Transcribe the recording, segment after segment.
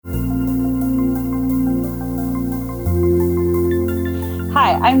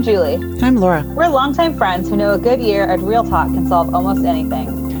Hi, I'm Julie. I'm Laura. We're longtime friends who know a good year at Real Talk can solve almost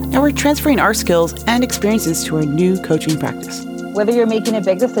anything. Now we're transferring our skills and experiences to our new coaching practice. Whether you're making a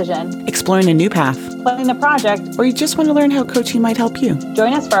big decision, exploring a new path, planning a project, or you just want to learn how coaching might help you,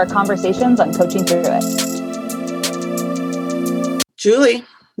 join us for our conversations on coaching through it. Julie,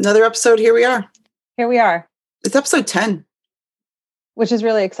 another episode. Here we are. Here we are. It's episode 10. Which is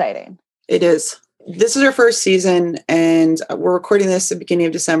really exciting. It is. This is our first season, and we're recording this at the beginning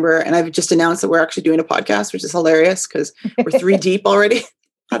of December, and I've just announced that we're actually doing a podcast, which is hilarious because we're 3 deep already.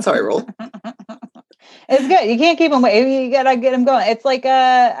 That's how I roll. It's good. You can't keep them waiting. You got to get them going. It's like,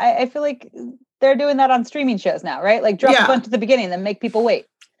 I feel like they're doing that on streaming shows now, right? Like drop a bunch at the beginning, then make people wait.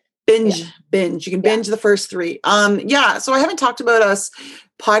 Binge. You can binge the first 3. So I haven't talked about us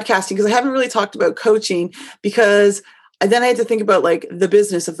podcasting because I haven't really talked about coaching because then I had to think about like the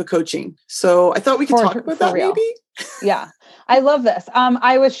business of the coaching. So I thought we could talk about that maybe. Yeah. I love this.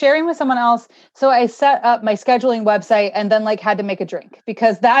 I was sharing with someone else. So I set up my scheduling website and then like had to make a drink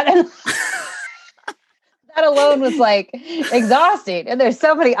because that alone was like exhausting. And there's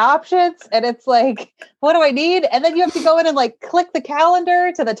so many options and it's like, what do I need? And then you have to go in and like click the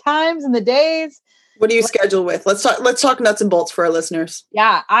calendar to the times and the days. What do you schedule with? Let's talk nuts and bolts for our listeners.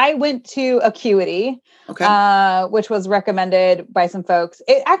 Yeah, I went to Acuity, which was recommended by some folks.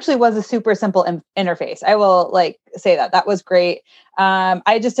 It actually was a super simple interface. I will say that was great.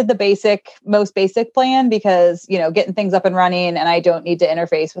 I just did the most basic plan because, getting things up and running and I don't need to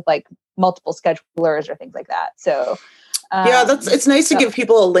interface with like multiple schedulers or things like that. So it's nice to give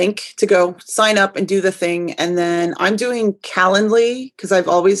people a link to go sign up and do the thing. And then I'm doing Calendly because I've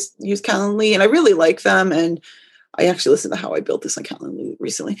always used Calendly and I really like them. And I actually listened to how I built this on Calendly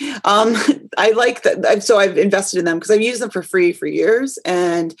recently. I like that. So I've invested in them because I've used them for free for years.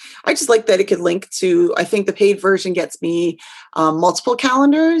 And I just like that it could link to, I think the paid version gets me multiple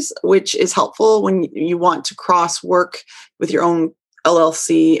calendars, which is helpful when you want to cross work with your own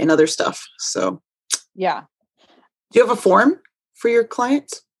LLC and other stuff. So, yeah. Do you have a form for your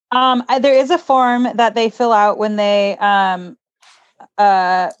clients? There is a form that they fill out when they sign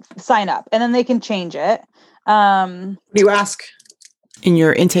up, and then they can change it. What do you ask in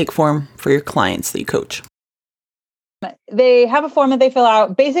your intake form for your clients that you coach? They have a form that they fill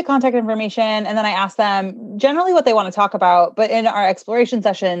out, basic contact information, and then I ask them generally what they want to talk about. But in our exploration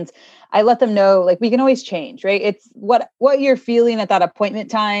sessions, I let them know, like, we can always change, right? It's what you're feeling at that appointment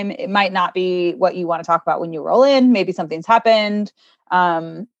time. It might not be what you want to talk about when you roll in. Maybe something's happened,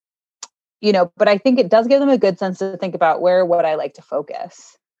 but I think it does give them a good sense to think about where would I like to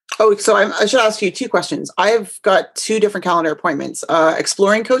focus. Oh, so I should ask you 2 questions. I've got 2 different calendar appointments.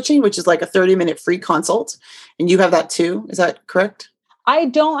 Exploring coaching, which is like a 30-minute free consult. And you have that too. Is that correct? I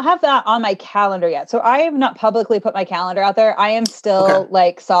don't have that on my calendar yet. So I have not publicly put my calendar out there. I am still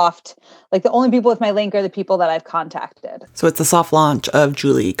soft. Like the only people with my link are the people that I've contacted. So it's the soft launch of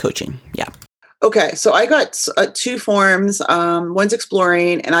Julie Coaching. Yeah. Okay. So I got 2 forms. One's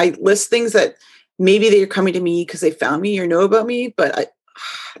exploring and I list things that maybe they're coming to me because they found me or know about me, but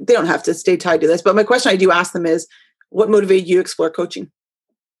they don't have to stay tied to this. But my question I do ask them is, what motivated you to explore coaching?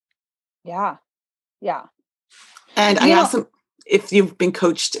 Yeah. Yeah. And I ask them if you've been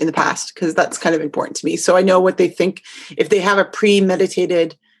coached in the past, because that's kind of important to me. So I know what they think, if they have a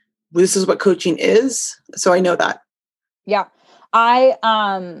premeditated, this is what coaching is. So I know that. Yeah. I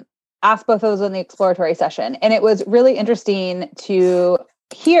asked both of those in the exploratory session. And it was really interesting to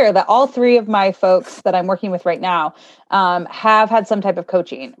hear that all 3 of my folks that I'm working with right now have had some type of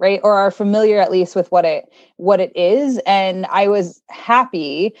coaching, right? Or are familiar at least with what it is. And I was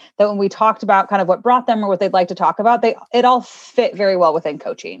happy that when we talked about kind of what brought them or what they'd like to talk about, it all fit very well within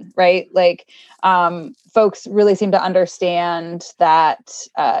coaching, right? Like folks really seem to understand that,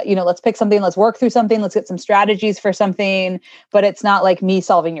 let's pick something, let's work through something, let's get some strategies for something, but it's not like me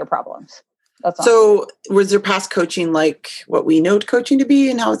solving your problems. So was there past coaching like what we know coaching to be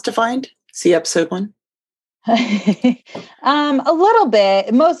and how it's defined? See episode 1. A little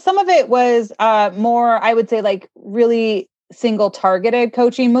bit. Some of it was more, I would say, like really single targeted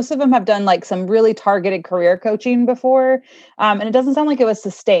coaching. Most of them have done like some really targeted career coaching before. And it doesn't sound like it was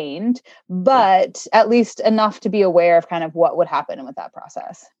sustained, but at least enough to be aware of kind of what would happen with that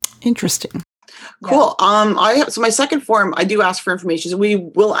process. Interesting. Cool. Yeah. So my second form, I do ask for information. So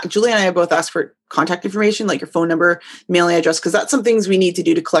Julie and I both ask for contact information, like your phone number, mailing address, because that's some things we need to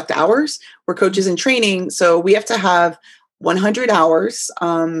do to collect hours. We're coaches in training. So we have to have 100 hours.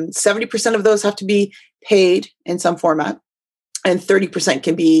 70% of those have to be paid in some format. and 30%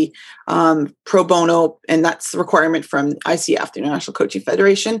 can be pro bono, and that's the requirement from ICF, the International Coaching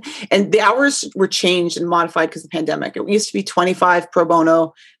Federation. And the hours were changed and modified because of the pandemic. It used to be 25 pro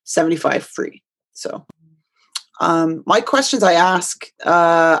bono, 75 free. So my questions I ask,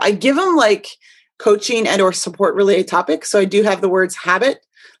 I give them like coaching and or support related topics. So I do have the words habit,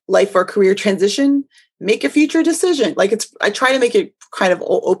 life or career transition, make a future decision. Like I try to make it kind of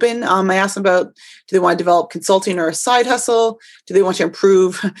open. I ask them about, do they want to develop consulting or a side hustle? Do they want to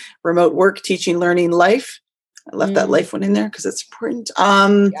improve remote work, teaching, learning, life? I left that life one in there because it's important.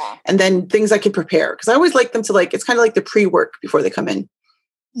 And then things I can prepare, because I always like them to it's kind of like the pre-work before they come in.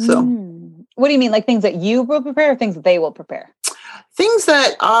 So what do you mean? Like things that you will prepare or things that they will prepare? Things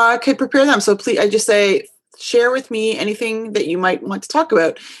that could prepare them. So please, I just say, share with me anything that you might want to talk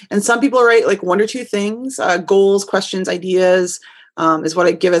about. And some people write like one or two things, goals, questions, ideas, is what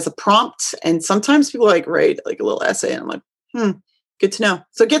I give as a prompt. And sometimes people write like a little essay, and I'm like, good to know.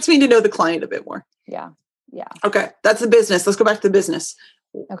 So it gets me to know the client a bit more. Yeah. Okay. That's the business. Let's go back to the business.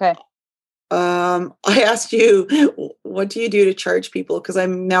 Okay. I asked you, what do you do to charge people? Because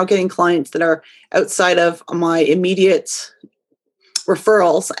I'm now getting clients that are outside of my immediate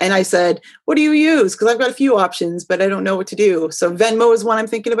referrals. And I said, what do you use? Because I've got a few options, but I don't know what to do. So Venmo is one I'm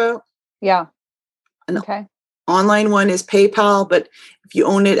thinking about. Yeah. Okay. Online one is PayPal, but if you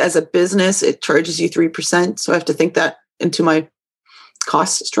own it as a business, it charges you 3%. So I have to think that into my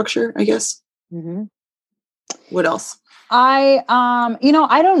cost structure, I guess. Mm-hmm. What else? I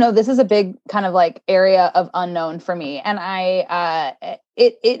don't know. This is a big kind of like area of unknown for me. And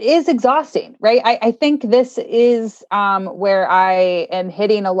it is exhausting, right? I think this is where I am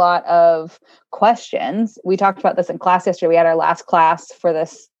hitting a lot of questions. We talked about this in class yesterday. We had our last class for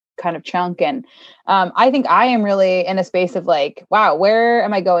this kind of chunk. And I think I am really in a space of like, wow, where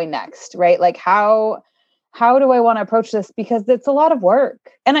am I going next? Right? Like how do I want to approach this? Because it's a lot of work,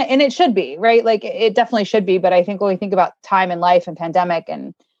 and it should be, right? Like it definitely should be. But I think when we think about time and life and pandemic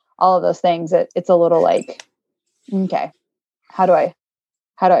and all of those things, it's a little like, okay, how do I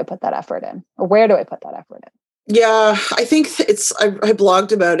put that effort in, or where do I put that effort in? Yeah, I think I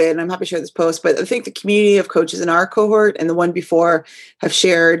blogged about it, and I'm happy to share this post, but I think the community of coaches in our cohort and the one before have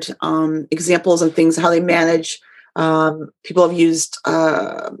shared examples of things, how they manage. People have used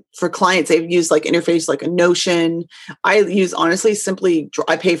for clients, they've used like interface like a Notion. I use honestly simply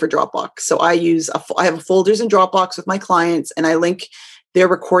I pay for Dropbox. So I have folders in Dropbox with my clients, and I link their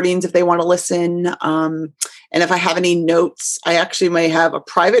recordings if they want to listen. And if I have any notes, I actually may have a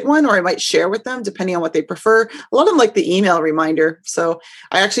private one, or I might share with them depending on what they prefer. A lot of them like the email reminder. So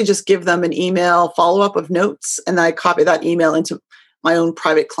I actually just give them an email follow-up of notes, and then I copy that email into my own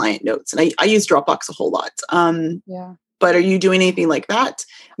private client notes. And I use Dropbox a whole lot. But are you doing anything like that?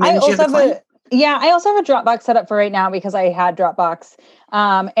 I also have a Dropbox set up for right now because I had Dropbox.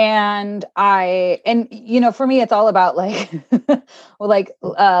 For me, it's all about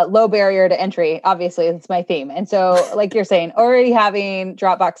low barrier to entry. Obviously, it's my theme. And so like you're saying, already having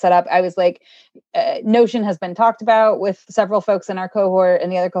Dropbox set up, I was like, Notion has been talked about with several folks in our cohort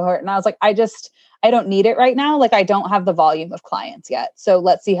and the other cohort. And I was like, I don't need it right now. Like I don't have the volume of clients yet. So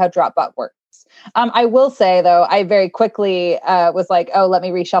let's see how Dropbox works. I will say though, I very quickly was like, oh, let me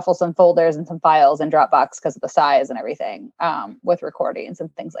reshuffle some folders and some files in Dropbox because of the size and everything with recordings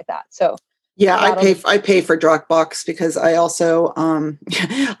and things like that. So yeah, I pay for Dropbox because I also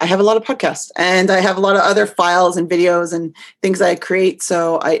I have a lot of podcasts, and I have a lot of other files and videos and things that I create.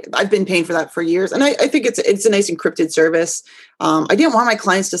 So I've been paying for that for years, and I think it's a nice encrypted service. I didn't want my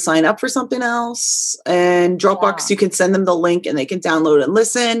clients to sign up for something else. And Dropbox, you can send them the link and they can download and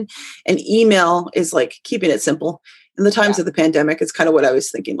listen. And email is like keeping it simple. In the times of the pandemic, it's kind of what I was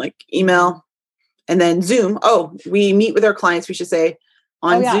thinking, like email, and then Zoom. Oh, we meet with our clients, we should say,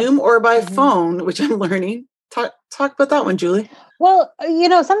 on Zoom or by phone, which I'm learning. Talk about that one, Julie. Well,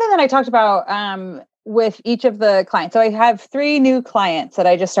 something that I talked about with each of the clients. So I have 3 new clients that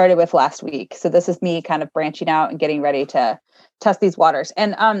I just started with last week. So this is me kind of branching out and getting ready to test these waters.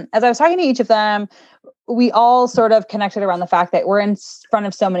 And as I was talking to each of them, we all sort of connected around the fact that we're in front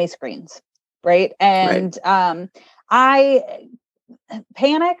of so many screens, right? And I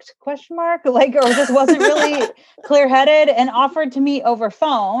panicked or just wasn't really clear-headed and offered to meet over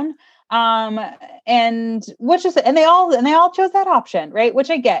phone. And they all chose that option, right? Which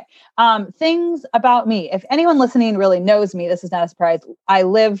I get. Things about me, if anyone listening really knows me, this is not a surprise. I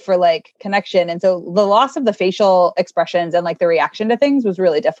live for like connection. And so the loss of the facial expressions and like the reaction to things was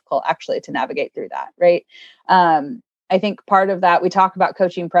really difficult actually to navigate through that. Right. I think part of that, we talk about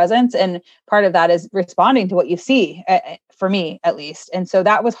coaching presence, and part of that is responding to what you see, for me at least. And so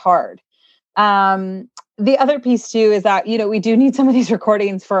that was hard. the other piece too is that, we do need some of these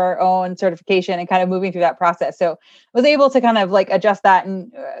recordings for our own certification and kind of moving through that process. So I was able to kind of like adjust that,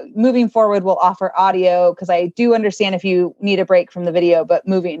 and moving forward, we'll offer audio, because I do understand if you need a break from the video, but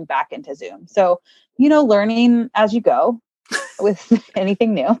moving back into Zoom. So, learning as you go with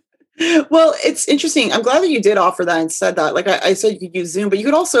anything new. Well, it's interesting. I'm glad that you did offer that and said that. Like I said, you could use Zoom, but you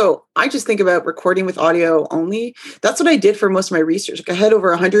could also, I just think about recording with audio only. That's what I did for most of my research. Like I had over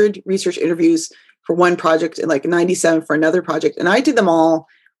 100 research interviews for one project and like 97 for another project. And I did them all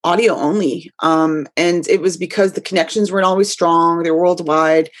audio only. And it was because the connections weren't always strong. They're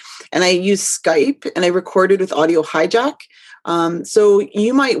worldwide. And I used Skype and I recorded with Audio Hijack. So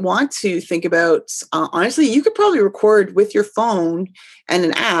you might want to think about, honestly, you could probably record with your phone and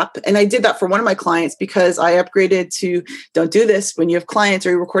an app. And I did that for one of my clients because I upgraded to, don't do this when you have clients or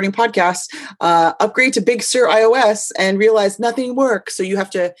you're recording podcasts, upgrade to Big Sur iOS and realize nothing works. So you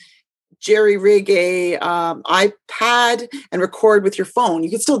have to jerry rig a iPad and record with your phone. You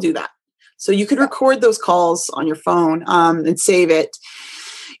can still do that. So you could record those calls on your phone and save it.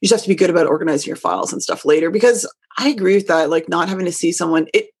 You just have to be good about organizing your files and stuff later, because I agree with that. Like not having to see someone,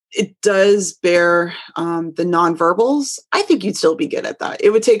 it does bear the nonverbals. I think you'd still be good at that.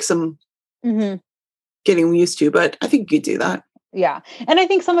 It would take some getting used to, but I think you'd do that. Yeah. And I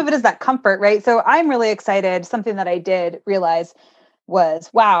think some of it is that comfort, right? So I'm really excited. Something that I did realize was,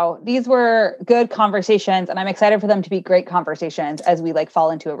 wow, these were good conversations, and I'm excited for them to be great conversations as we like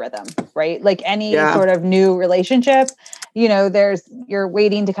fall into a rhythm, right? Like any sort of new relationship, you're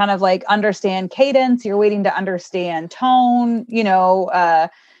waiting to kind of like understand cadence, you're waiting to understand tone,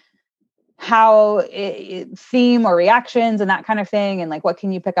 how theme or reactions and that kind of thing, and like what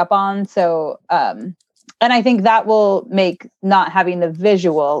can you pick up on. So and I think that will make not having the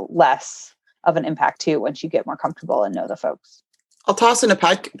visual less of an impact too, once you get more comfortable and know the folks. I'll toss in a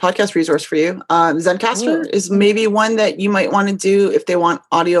podcast resource for you. Zencastr is maybe one that you might want to do if they want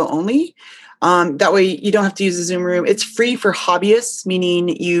audio only. That way you don't have to use a Zoom room. It's free for hobbyists, meaning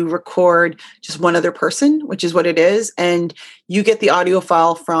you record just one other person, which is what it is. And you get the audio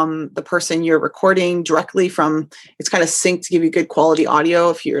file from the person you're recording directly from. It's kind of synced to give you good quality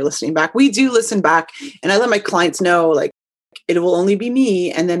audio if you're listening back. We do listen back, and I let my clients know, like, it will only be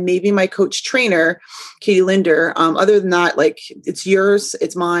me and then maybe my coach trainer, Katie Linder. Other than that, like it's yours,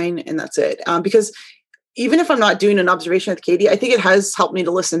 it's mine, and that's it. Because even if I'm not doing an observation with Katie, I think it has helped me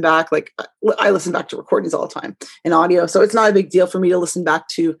to listen back. Like I listen back to recordings all the time in audio. So it's not a big deal for me to listen back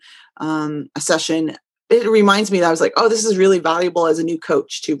to a session. It reminds me that I was like, oh, this is really valuable as a new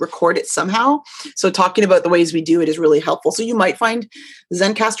coach to record it somehow. So talking about the ways we do it is really helpful. So you might find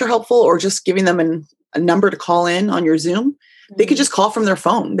Zencastr helpful, or just giving them a number to call in on your Zoom. They could just call from their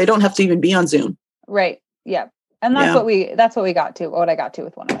phone. They don't have to even be on Zoom. Right. Yeah. And that's what I got to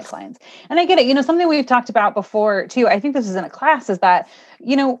with one of my clients. And I get it. Something we've talked about before too, I think this is in a class, is that,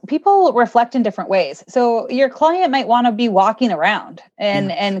 people reflect in different ways. So your client might want to be walking around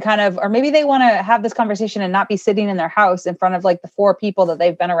and kind of, or maybe they want to have this conversation and not be sitting in their house in front of like the 4 people that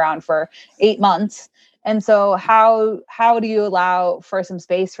they've been around for 8 months. And so how do you allow for some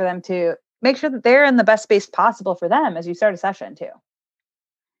space for them to make sure that they're in the best space possible for them as you start a session too?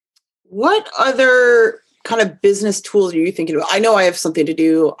 What other kind of business tools are you thinking about? I know I have something to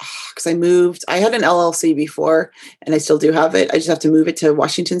do because I moved. I had an LLC before and I still do have it. I just have to move it to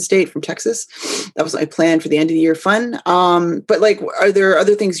Washington State from Texas. That was my plan for the end of the year fun. But like, are there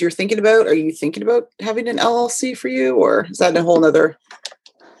other things you're thinking about? Are you thinking about having an LLC for you, or is that a whole nother?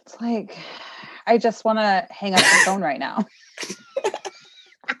 It's like, I just want to hang up the phone right now.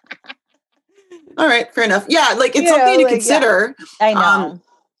 All right, fair enough. Yeah, like it's something to consider. Yeah. I know.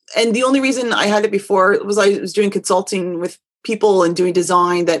 And the only reason I had it before was I was doing consulting with people and doing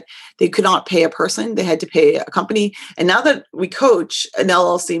design that they could not pay a person. They had to pay a company. And now that we coach, an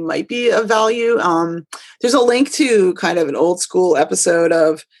LLC might be of value. There's a link to kind of an old school episode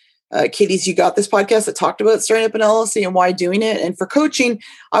of Katie's You Got This podcast that talked about starting up an LLC and why doing it. And for coaching,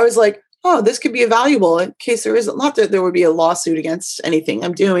 I was like, oh, this could be valuable in case there isn't, not that there would be a lawsuit against anything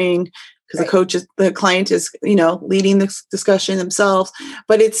I'm doing, because the client is, leading this discussion themselves,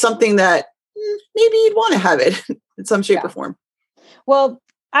 but it's something that maybe you'd want to have it in some shape or form. Well,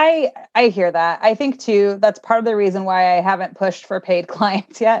 I hear that. I think too, that's part of the reason why I haven't pushed for paid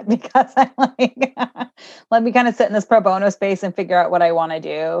clients yet, because I'm like, let me kind of sit in this pro bono space and figure out what I want to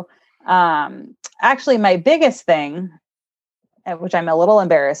do. Actually, my biggest thing, which I'm a little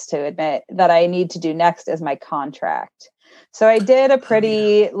embarrassed to admit, that I need to do next is my contract. So I did a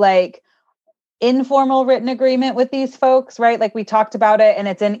pretty informal written agreement with these folks, right? Like we talked about it and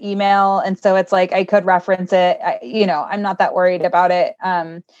it's in email. And so it's like, I could reference it. I'm not that worried about it.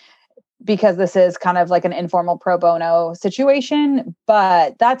 because this is kind of like an informal pro bono situation,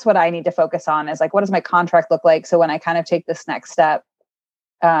 but that's what I need to focus on is like, what does my contract look like? So when I kind of take this next step,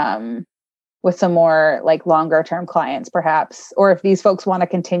 with some more like longer term clients, perhaps, or if these folks want to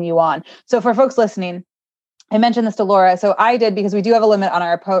continue on. So for folks listening, I mentioned this to Laura. So I did, because we do have a limit on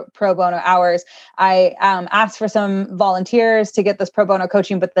our pro bono hours. I asked for some volunteers to get this pro bono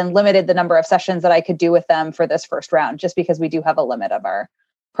coaching, but then limited the number of sessions that I could do with them for this first round, just because we do have a limit of our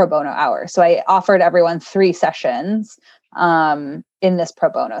pro bono hours. So I offered everyone 3 sessions in this pro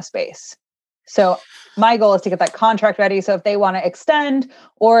bono space. So my goal is to get that contract ready. So if they want to extend,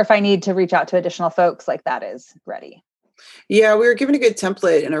 or if I need to reach out to additional folks, like that is ready. Yeah, we were given a good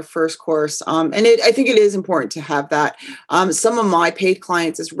template in our first course. I think it is important to have that. Some of my paid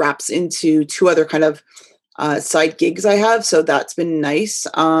clients is wraps into 2 other kind of side gigs I have. So that's been nice.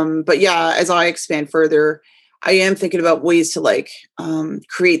 But yeah, as I expand further, I am thinking about ways to like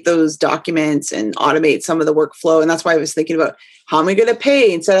create those documents and automate some of the workflow. And that's why I was thinking about how am I going to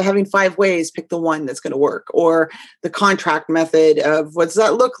pay instead of having 5 ways, pick the one that's going to work, or the contract method of what does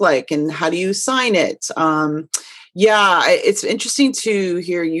that look like and how do you sign it? Yeah, it's interesting to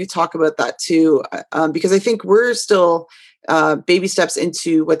hear you talk about that too, because I think we're still baby steps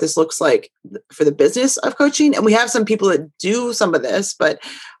into what this looks like for the business of coaching. And we have some people that do some of this, but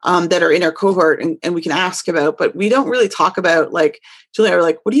that are in our cohort and we can ask about, but we don't really talk about, like, Julia, are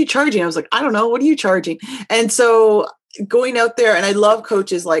like, what are you charging? I was like, I don't know. What are you charging? And so going out there, and I love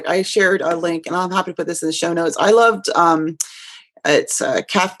coaches, like I shared a link and I'm happy to put this in the show notes. I loved, it's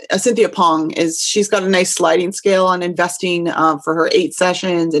Cynthia Pong. She's got a nice sliding scale on investing for her 8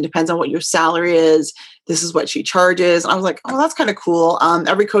 sessions. It depends on what your salary is. This is what she charges. I was like, oh, that's kind of cool.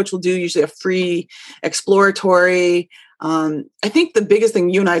 Every coach will do usually a free exploratory. I think the biggest thing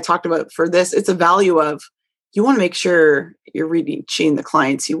you and I talked about for this, it's a value of you want to make sure you're reaching the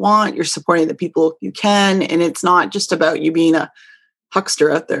clients you want, you're supporting the people you can, and it's not just about you being a huckster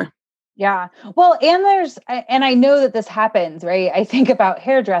out there. Yeah. Well, and I know that this happens, right? I think about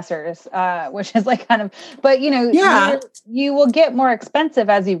hairdressers, which is like kind of, but Yeah. you will get more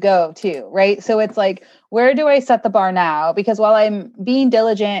expensive as you go too, right? So it's like, where do I set the bar now? Because while I'm being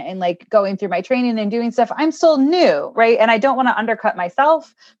diligent and like going through my training and doing stuff, I'm still new, right? And I don't want to undercut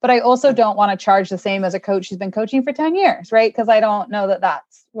myself, but I also don't want to charge the same as a coach who's been coaching for 10 years, right? Because I don't know that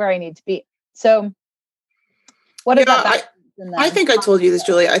that's where I need to be. So what is that? I think I told you this,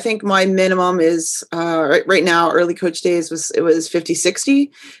 Julie. I think my minimum is right now, early coach days was 50,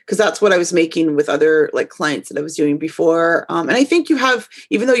 60, because that's what I was making with other like clients that I was doing before. And I think you have,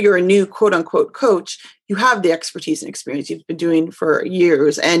 even though you're a new quote unquote coach, you have the expertise and experience you've been doing for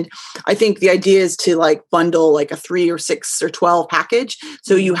years. And I think the idea is to like bundle like a 3 or 6 or 12 package.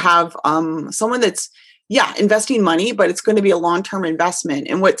 So you have someone that's, investing money, but it's going to be a long-term investment.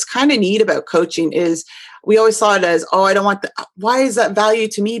 And what's kind of neat about coaching is we always saw it as, oh, I don't want why is that value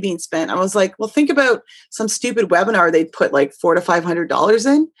to me being spent? I was like, well, think about some stupid webinar they'd put like $400 to $500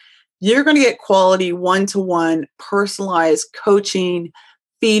 in. You're going to get quality one-to-one personalized coaching,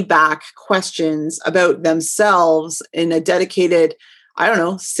 feedback, questions about themselves in a dedicated,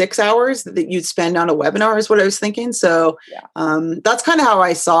 6 hours that you'd spend on a webinar is what I was thinking. So that's kind of how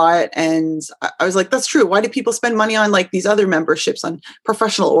I saw it. And I was like, that's true. Why do people spend money on like these other memberships on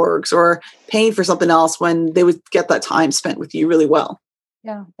professional orgs or paying for something else when they would get that time spent with you really well?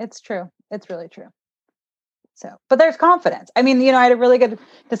 Yeah, it's true. It's really true. So, but there's confidence. I mean, I had a really good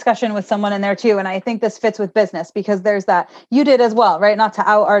discussion with someone in there too. And I think this fits with business because there's that, you did as well, right? Not to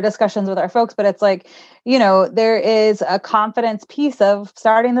out our discussions with our folks, but it's like, there is a confidence piece of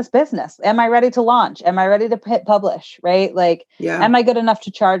starting this business. Am I ready to launch? Am I ready to hit publish? Right? Like, am I good enough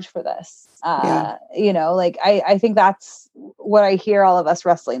to charge for this? I think that's what I hear all of us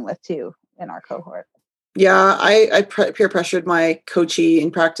wrestling with too in our cohort. Yeah, I peer pressured my coachee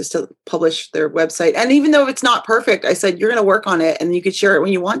in practice to publish their website. And even though it's not perfect, I said, you're going to work on it and you could share it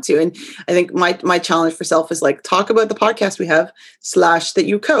when you want to. And I think my challenge for self is like, talk about the podcast we have / that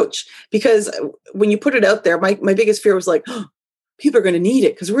you coach. Because when you put it out there, my biggest fear was like, oh, people are going to need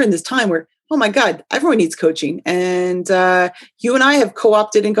it because we're in this time where, oh my God, everyone needs coaching. And you and I have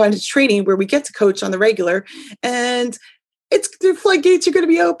co-opted and gone to training where we get to coach on the regular, and the floodgates are going to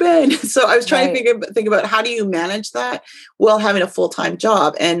be open. So I was trying to think about how do you manage that while having a full-time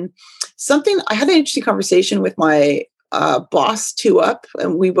job. And I had an interesting conversation with my boss, 2UP,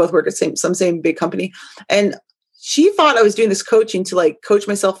 and we both work at some same big company. And she thought I was doing this coaching to like coach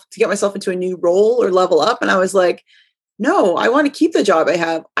myself, to get myself into a new role or level up. And I was like, no, I want to keep the job I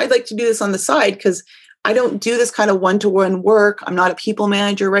have. I'd like to do this on the side because I don't do this kind of one-to-one work. I'm not a people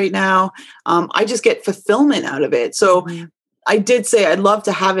manager right now. I just get fulfillment out of it. So I did say I'd love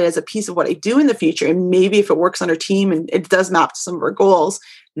to have it as a piece of what I do in the future. And maybe if it works on our team and it does map to some of our goals,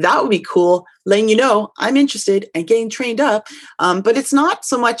 that would be cool. Letting you know I'm interested and getting trained up. But it's not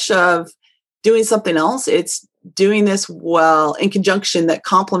so much of doing something else. It's doing this well in conjunction that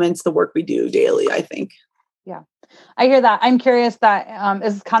complements the work we do daily, I think. Yeah, I hear that. I'm curious that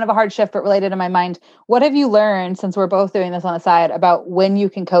is kind of a hard shift, but related in my mind. What have you learned, since we're both doing this on the side, about when you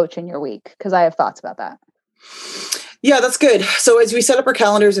can coach in your week? Because I have thoughts about that. Yeah, that's good. So as we set up our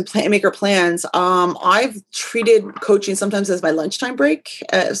calendars and make our plans, I've treated coaching sometimes as my lunchtime break,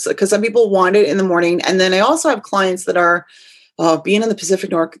 because some people want it in the morning. And then I also have clients that are being in the Pacific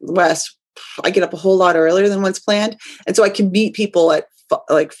Northwest. I get up a whole lot earlier than what's planned. And so I can meet people at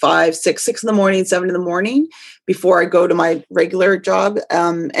like 5, 6 in the morning, 7 in the morning before I go to my regular job.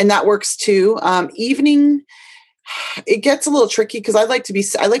 And that works too. Evening, it gets a little tricky because I like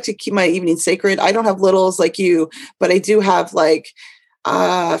to keep my evening sacred. I don't have littles like you, but I do have like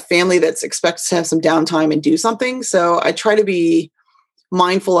family that's expects to have some downtime and do something. So I try to be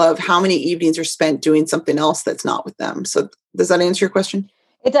mindful of how many evenings are spent doing something else that's not with them. So does that answer your question?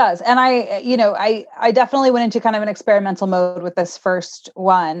 It does. And I definitely went into kind of an experimental mode with this first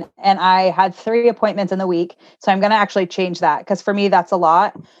one, and I had 3 appointments in the week. So I'm going to actually change that, because for me, that's a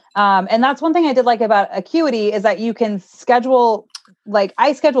lot. And that's one thing I did like about Acuity, is that you can schedule, like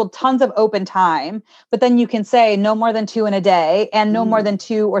I scheduled tons of open time, but then you can say no more than 2 in a day and no more than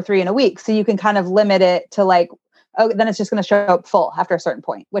 2 or 3 in a week. So you can kind of limit it to like, oh, then it's just going to show up full after a certain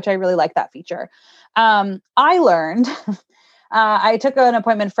point, which I really like that feature. I learned... I took an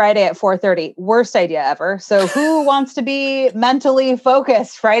appointment Friday at 4:30. Worst idea ever. So who wants to be mentally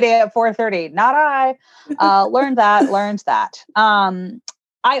focused Friday at 4:30? Not I. Learned that.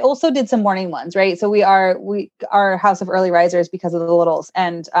 I also did some morning ones, right? So we are House of Early Risers because of the littles.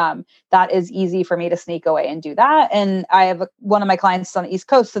 And that is easy for me to sneak away and do that. And I have one of my clients on the East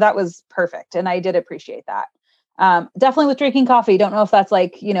Coast. So that was perfect. And I did appreciate that. Definitely with drinking coffee. Don't know if that's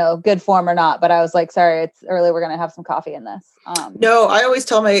like, good form or not, but I was like, sorry, it's early. We're going to have some coffee in this. No, I always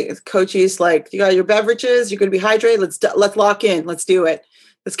tell my coaches, like, you got your beverages, you're going to be hydrated. Let's lock in. Let's do it.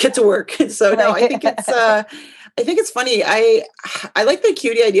 Let's get to work. So no, I think it's funny. I like the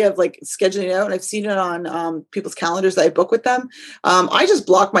Acuity idea of like scheduling it out, and I've seen it on people's calendars that I book with them. I just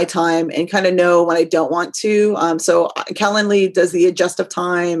block my time and kind of know when I don't want to. So Calendly does the adjust of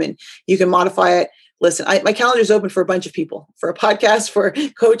time, and you can modify it. Listen, my calendar is open for a bunch of people, for a podcast, for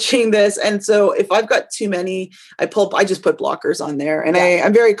coaching this. And so if I've got too many, I just put blockers on there. And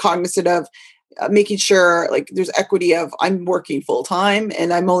I'm very cognizant of making sure like there's equity of I'm working full time,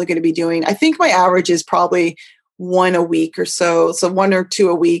 and I'm only going to be doing, I think my average is probably 1 a week or so. So 1 or 2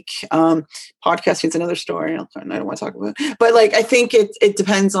 a week. Podcasting is another story. I don't want to talk about it. But like, I think it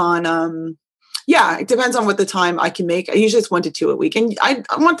depends on, it depends on what the time I can make. I usually it's 1 to 2 a week. And I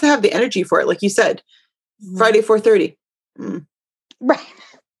want to have the energy for it. Like you said, Friday, 4:30. Right.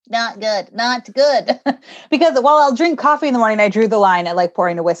 Not good. Because while I'll drink coffee in the morning, I drew the line at like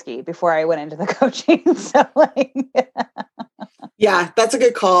pouring a whiskey before I went into the coaching. So like, yeah, that's a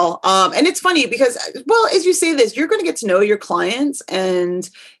good call. And it's funny because, well, as you say this, you're going to get to know your clients and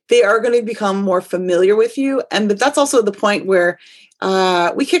they are going to become more familiar with you. But that's also the point where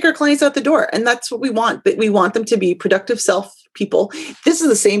we kick our clients out the door, and that's what we want. But we want them to be productive self people. This is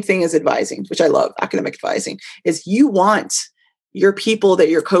the same thing as advising, which I love. Academic advising is you want your people that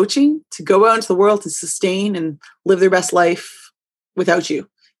you're coaching to go out into the world to sustain and live their best life without you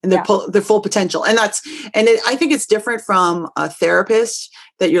and their full potential. And I think it's different from a therapist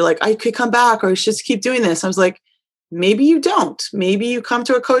that you're like, I could come back or I should just keep doing this. I was like, maybe you don't. Maybe you come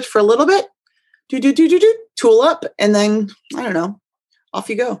to a coach for a little bit, tool up, and then, I don't know, off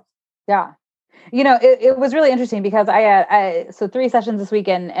you go. Yeah. It was really interesting because I had 3 sessions this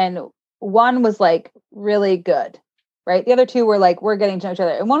weekend, and one was like really good, right? The other 2 were like, we're getting to know each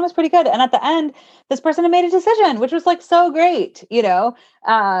other. And one was pretty good. And at the end, this person had made a decision, which was like so great,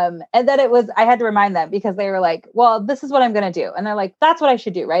 and then I had to remind them because they were like, well, this is what I'm going to do. And they're like, that's what I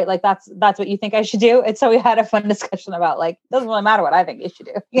should do, right? Like, that's what you think I should do. And so we had a fun discussion about like, doesn't really matter what I think you should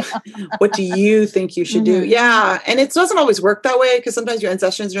do. What do you think you should do? Yeah. And it doesn't always work that way because sometimes you're in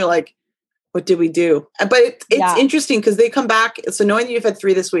sessions and you're like, what did we do? But it's interesting because they come back. So knowing that you've had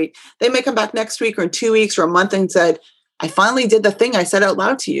 3 this week, they may come back next week or in 2 weeks or a month and said, I finally did the thing I said out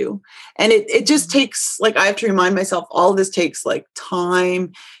loud to you. And it just takes, like, I have to remind myself, all of this takes like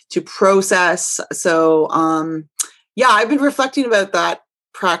time to process. So, I've been reflecting about that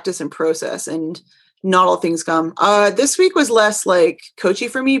practice and process. And Not all things come. This week was less like coachy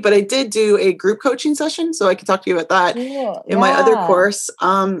for me, but I did do a group coaching session, so I can talk to you about that. Cool. In my other course,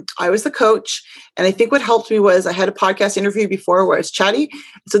 I was the coach, and I think what helped me was I had a podcast interview before where I was chatty.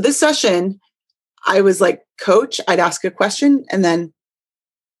 So this session, I was like coach. I'd ask a question, and then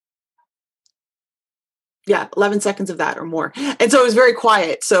 11 seconds of that or more. And so it was very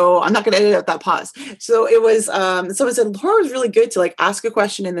quiet. So I'm not going to edit out that pause. So it was, someone said, Laura was really good to like ask a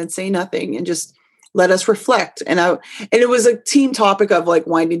question and then say nothing and just let us reflect. And it was a team topic of like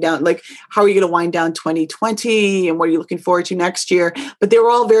winding down, like, how are you going to wind down 2020 and what are you looking forward to next year? But they were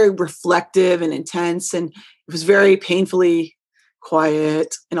all very reflective and intense. And it was very painfully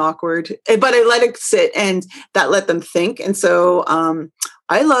quiet and awkward, but I let it sit and that let them think. And so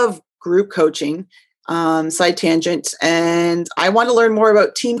I love group coaching. Side tangent. And I want to learn more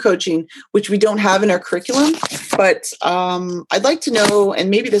about team coaching, which we don't have in our curriculum, but I'd like to know, and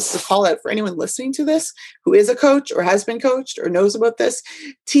maybe this is a call out for anyone listening to this who is a coach or has been coached or knows about this.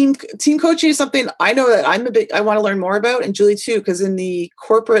 Team coaching is something I know that I want to learn more about, and Julie too, because in the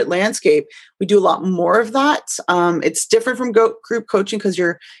corporate landscape, we do a lot more of that. It's different from group coaching because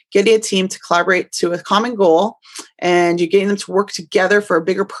you're getting a team to collaborate to a common goal, and you're getting them to work together for a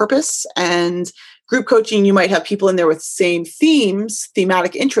bigger purpose. And group coaching, you might have people in there with same themes,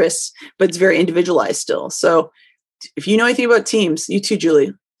 thematic interests, but it's very individualized still. So if you know anything about teams, you too,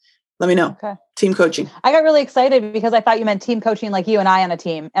 Julie, let me know. Okay. Team coaching. I got really excited because I thought you meant team coaching, like you and I on a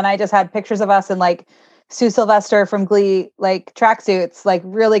team. And I just had pictures of us in like Sue Sylvester from Glee, like tracksuits, like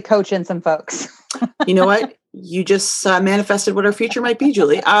really coaching some folks. You know what? You just manifested what our future might be,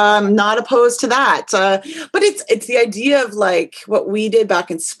 Julie. Not opposed to that. But it's the idea of like what we did back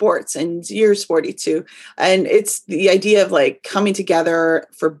in sports, and you're sporty too. And it's the idea of like coming together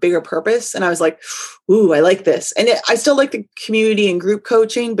for bigger purpose. And I was like, ooh, I like this. And I still like the community and group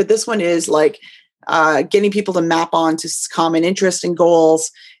coaching, but this one is like getting people to map on to common interests and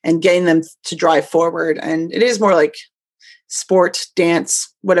goals and getting them to drive forward. And it is more like sport,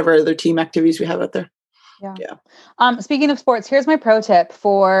 dance, whatever other team activities we have out there. Yeah. Speaking of sports, here's my pro tip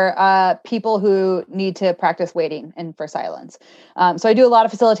for people who need to practice waiting and for silence. So I do a lot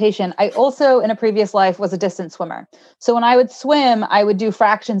of facilitation. I also, in a previous life, was a distance swimmer. So when I would swim, I would do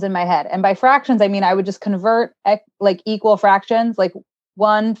fractions in my head. And by fractions, I mean, I would just convert like equal fractions, like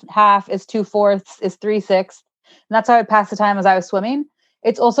 1/2 is 2/4 is 3/6. And that's how I'd pass the time as I was swimming.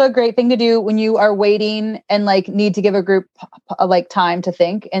 It's also a great thing to do when you are waiting and like need to give a group like time to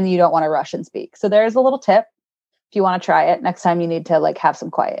think and you don't want to rush and speak. So there's a little tip if you want to try it next time you need to like have some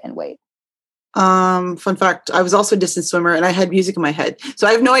quiet and wait. Fun fact, I was also a distance swimmer and I had music in my head. So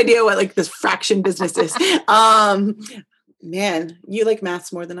I have no idea what like this fraction business is. Man, you like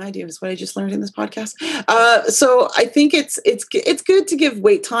maths more than I do is what I just learned in this podcast. So I think it's good to give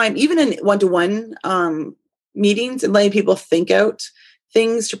wait time, even in one-to-one meetings, and letting people think out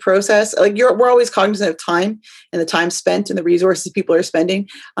things to process. Like we're always cognizant of time and the time spent and the resources people are spending.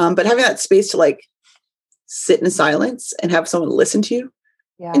 But having that space to like sit in silence and have someone listen to you,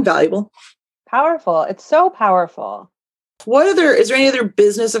 invaluable. Powerful. It's so powerful. Is there any other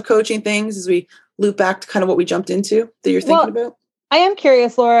business of coaching things as we loop back to kind of what we jumped into that you're thinking about? I am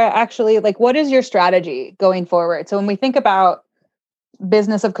curious, Laura, actually, like what is your strategy going forward? So when we think about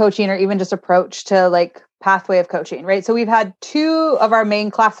business of coaching or even just approach to like pathway of coaching, right? So we've had 2 of our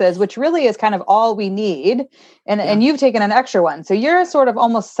main classes, which really is kind of all we need. And you've taken an extra one. So you're sort of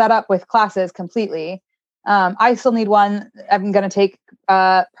almost set up with classes completely. I still need one I'm going to take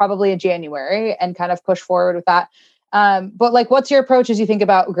probably in January and kind of push forward with that. But like, what's your approach as you think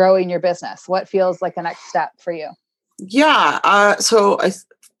about growing your business? What feels like the next step for you? Yeah.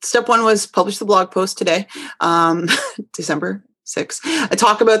 Step 1 was publish the blog post today, December 6th. I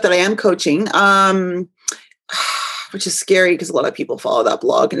talk about that I am coaching, which is scary because a lot of people follow that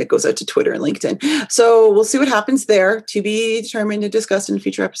blog and it goes out to Twitter and LinkedIn. So we'll see what happens there, to be determined and discussed in a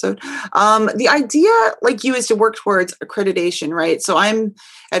future episode. The idea, like you, is to work towards accreditation, right? So I'm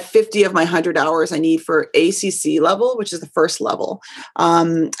at 50 of my 100 hours I need for ACC level, which is the first level.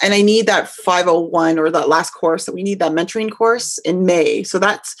 And I need that 501 or that last course that we need, that mentoring course in May. So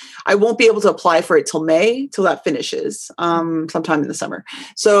I won't be able to apply for it till May, till that finishes sometime in the summer.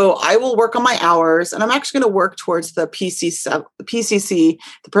 So I will work on my hours, and I'm actually going to work towards the PCC,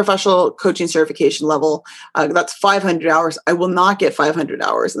 the professional coaching certification level. That's 500 hours. I will not get 500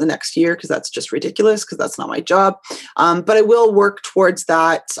 hours in the next year because that's just ridiculous, because that's not my job. But I will work towards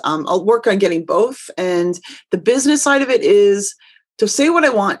that. I'll work on getting both. And the business side of it is to say what I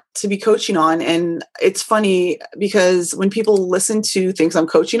want to be coaching on. And it's funny because when people listen to things I'm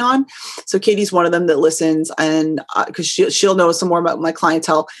coaching on, so Katie's one of them that listens, and because she'll know some more about my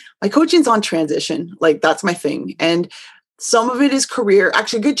clientele, my coaching's on transition. Like that's my thing. And some of it is career,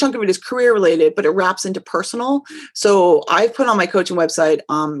 actually a good chunk of it is career related, but it wraps into personal. So I've put on my coaching website,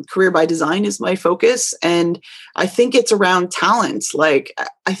 Career by Design is my focus. And I think it's around talent. Like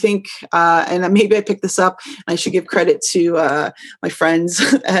I think, and maybe I picked this up, I should give credit to my friends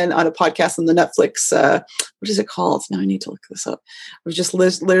and on a podcast on the Netflix, what is it called? Now I need to look this up. I was just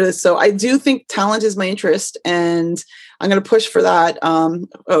literally, so I do think talent is my interest and I'm going to push for that.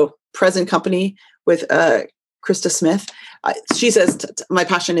 Present Company with Krista Smith. She says, my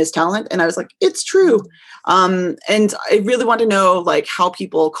passion is talent. And I was like, it's true. And I really want to know like how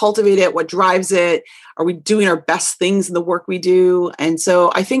people cultivate it, what drives it. Are we doing our best things in the work we do? And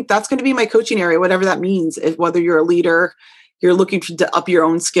so I think that's going to be my coaching area, whatever that means. If whether you're a leader, you're looking to up your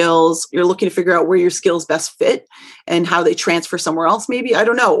own skills, you're looking to figure out where your skills best fit and how they transfer somewhere else, maybe, I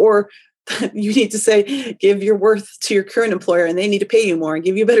don't know. Or you need to say, give your worth to your current employer and they need to pay you more and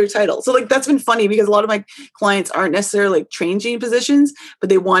give you a better title. So like, that's been funny because a lot of my clients aren't necessarily like changing positions, but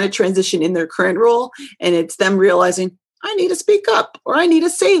they want to transition in their current role. And it's them realizing I need to speak up or I need to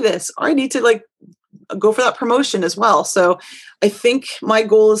say this, or I need to like go for that promotion as well. So I think my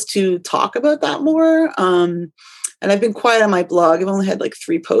goal is to talk about that more. And I've been quiet on my blog. I've only had like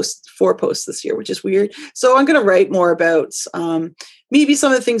 4 posts this year, which is weird. So I'm going to write more about maybe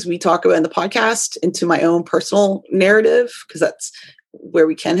some of the things we talk about in the podcast into my own personal narrative, because that's where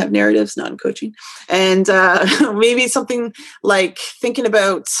we can have narratives, not in coaching. And maybe something like thinking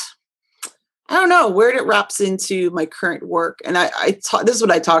about, I don't know, where it wraps into my current work. And this is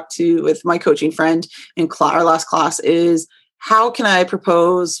what I talked to with my coaching friend in our last class is how can I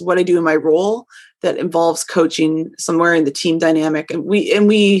propose what I do in my role that involves coaching somewhere in the team dynamic. And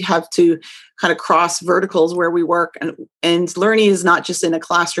we have to kind of cross verticals where we work, and learning is not just in a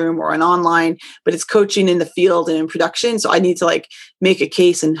classroom or an online, but it's coaching in the field and in production. So I need to like make a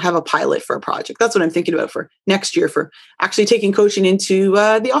case and have a pilot for a project. That's what I'm thinking about for next year, for actually taking coaching into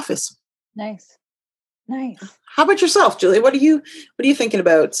the office. Nice. How about yourself, Julie? What are you thinking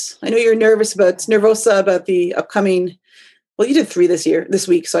about? I know you're nervosa about the upcoming, well, you did 3 this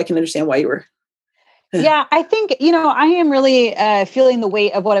week, so I can understand why you were. Yeah, I think, I am really feeling the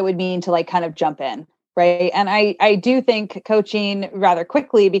weight of what it would mean to like kind of jump in. Right. And I do think coaching rather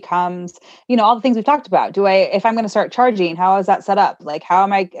quickly becomes, all the things we've talked about. If I'm going to start charging, how is that set up? Like, how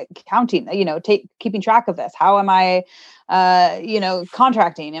am I counting, keeping track of this? How am I,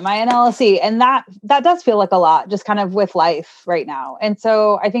 contracting? Am I an LLC? And that does feel like a lot just kind of with life right now. And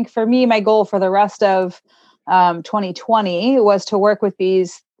so I think for me, my goal for the rest of 2020 was to work with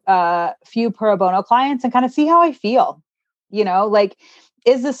these few pro bono clients and kind of see how I feel,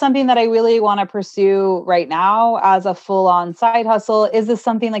 is this something that I really want to pursue right now as a full on side hustle? Is this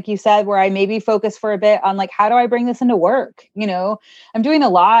something, like you said, where I maybe focus for a bit on like, how do I bring this into work? I'm doing a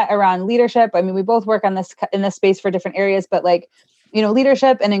lot around leadership. I mean, we both work on this in this space for different areas, but like,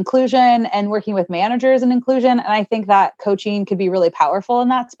 leadership and inclusion and working with managers and inclusion. And I think that coaching could be really powerful in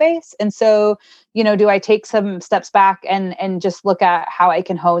that space. And so, do I take some steps back and just look at how I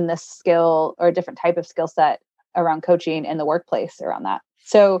can hone this skill or a different type of skill set around coaching in the workplace around that?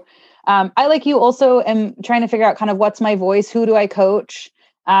 So I, like you, also am trying to figure out kind of what's my voice, who do I coach?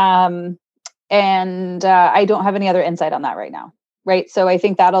 And I don't have any other insight on that right now. Right. So I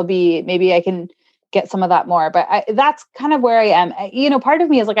think that'll be, maybe I can get some of that more, but that's kind of where I am. Part of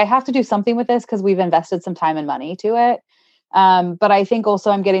me is like, I have to do something with this because we've invested some time and money to it. But I think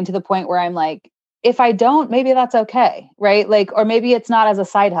also I'm getting to the point where I'm like, if I don't, maybe that's okay. Right. Like, or maybe it's not as a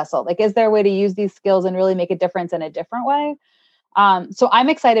side hustle. Like, is there a way to use these skills and really make a difference in a different way? So I'm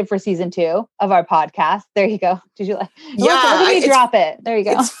excited for season 2 of our podcast. There you go. Did you like? Yeah, look at me drop it. There you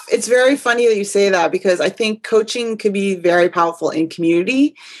go. It's very funny that you say that, because I think coaching could be very powerful in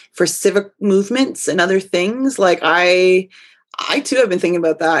community for civic movements and other things. Like I too have been thinking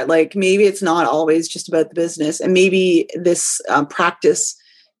about that. Like maybe it's not always just about the business, and maybe this practice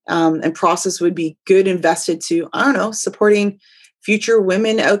and process would be good invested to, I don't know, supporting future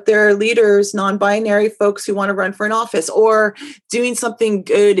women out there, leaders, non-binary folks who want to run for an office, or doing something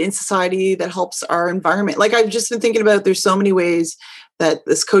good in society that helps our environment. Like I've just been thinking about, there's so many ways that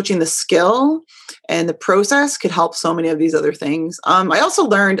this coaching, the skill and the process could help so many of these other things. I also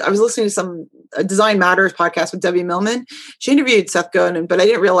learned, I was listening to some Design Matters podcast with Debbie Millman. She interviewed Seth Godin, but I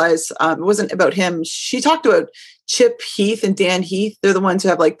didn't realize it wasn't about him. She talked about Chip Heath and Dan Heath. They're the ones who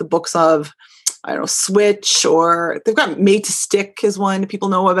have like the books of, I don't know, Switch, or they've got Made to Stick is one that people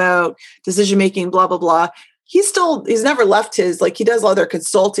know about, decision making, blah, blah, blah. he's never left his, like, he does other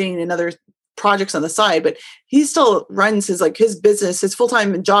consulting and other projects on the side, but he still runs his business. His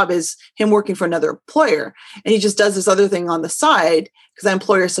full-time job is him working for another employer. And he just does this other thing on the side because that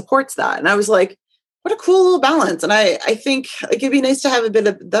employer supports that. And I was like, what a cool little balance. And I think like, it'd be nice to have a bit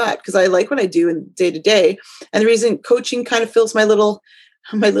of that because I like what I do in day to day. And the reason coaching kind of fills my little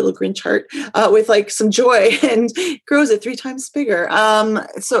Grinch heart with like some joy and grows it 3 times bigger.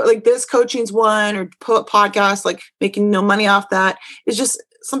 So like this coaching's one, or podcast, like making no money off that is just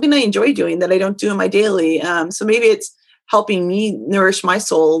something I enjoy doing that I don't do in my daily. So maybe it's helping me nourish my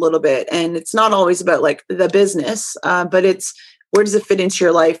soul a little bit. And it's not always about like the business, but it's, where does it fit into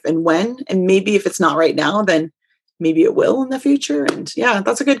your life and when? And maybe if it's not right now, then maybe it will in the future. And yeah,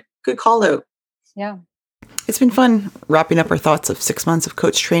 that's a good call out. Yeah. It's been fun wrapping up our thoughts of 6 months of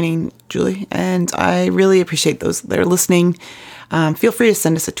coach training, Julie. And I really appreciate those that are listening. Feel free to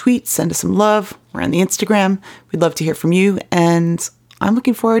send us a tweet, send us some love. We're on the Instagram. We'd love to hear from you. And I'm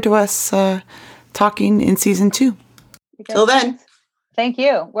looking forward to us talking in season 2. Till then. Thank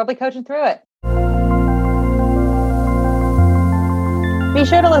you. We'll be coaching through it. Be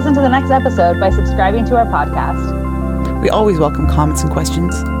sure to listen to the next episode by subscribing to our podcast. We always welcome comments and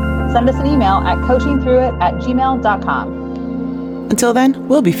questions. Send us an email at coachingthroughit@gmail.com. Until then,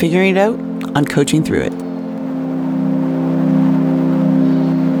 we'll be figuring it out on Coaching Through It.